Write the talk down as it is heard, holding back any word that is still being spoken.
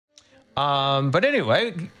But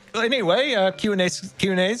anyway,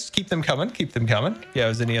 Q&As, keep them coming. Yeah,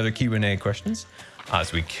 there's any other Q&A questions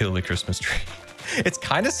as we kill the Christmas tree. It's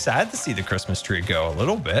kind of sad to see the Christmas tree go a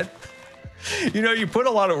little bit. You know, you put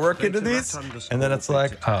a lot of work into these, and then it's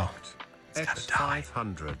like, oh, it's gotta die.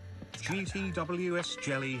 X500. GTWS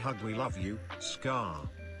Jelly Hug, we love you, Scar.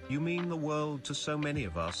 You mean the world to so many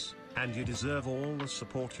of us, and you deserve all the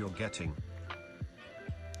support you're getting.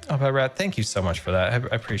 Oh, but Rat, thank you so much for that. I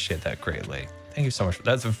appreciate that greatly. Thank you so much.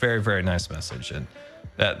 That's a very, very nice message, and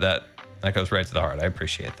that goes right to the heart. I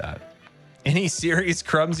appreciate that. Any series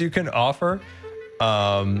crumbs you can offer?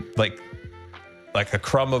 Like a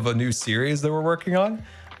crumb of a new series that we're working on?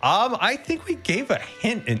 I think we gave a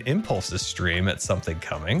hint in Impulse's stream at something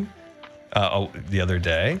coming the other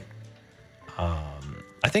day.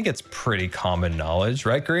 I think it's pretty common knowledge,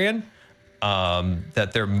 right, Grian?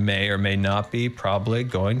 That there may or may not be, probably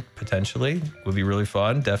going, potentially. Would be really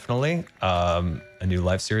fun, definitely. A new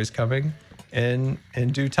live series coming in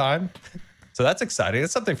due time. So that's exciting.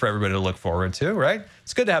 It's something for everybody to look forward to, right?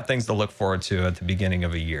 It's good to have things to look forward to at the beginning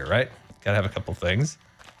of a year, right? Gotta have a couple things.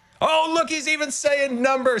 Oh, look, he's even saying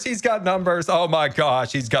numbers. He's got numbers. Oh my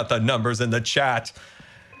gosh, he's got the numbers in the chat.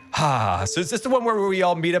 So is this the one where we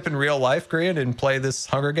all meet up in real life, Grian, and play this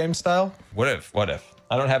Hunger Games style? What if?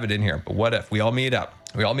 I don't have it in here, but what if we all meet up?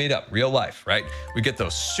 Real life, right? We get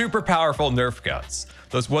those super powerful Nerf guns,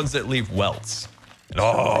 those ones that leave welts.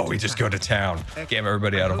 Oh, we just go to town, game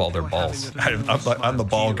everybody out of all their balls. I'm the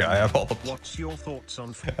ball guy. I have all the. What's your thoughts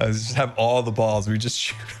on? I just have all the balls. We just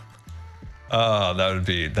shoot them. Oh,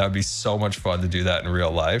 that would be so much fun to do that in real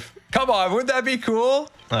life. Come on, wouldn't that be cool?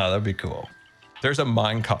 Oh, that'd be cool. There's a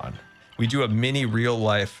Minecon. We do a mini real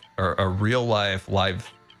life or a real life live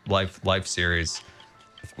series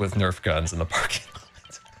with Nerf guns in the parking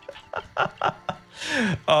lot.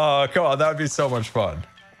 Oh, come on, that would be so much fun.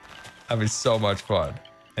 That'd be so much fun.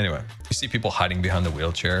 Anyway, you see people hiding behind the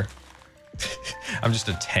wheelchair. I'm just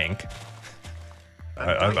a tank.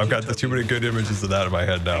 I've got too many good images of that in my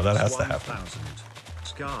head now. That has to happen.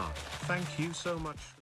 Scar, thank you so much.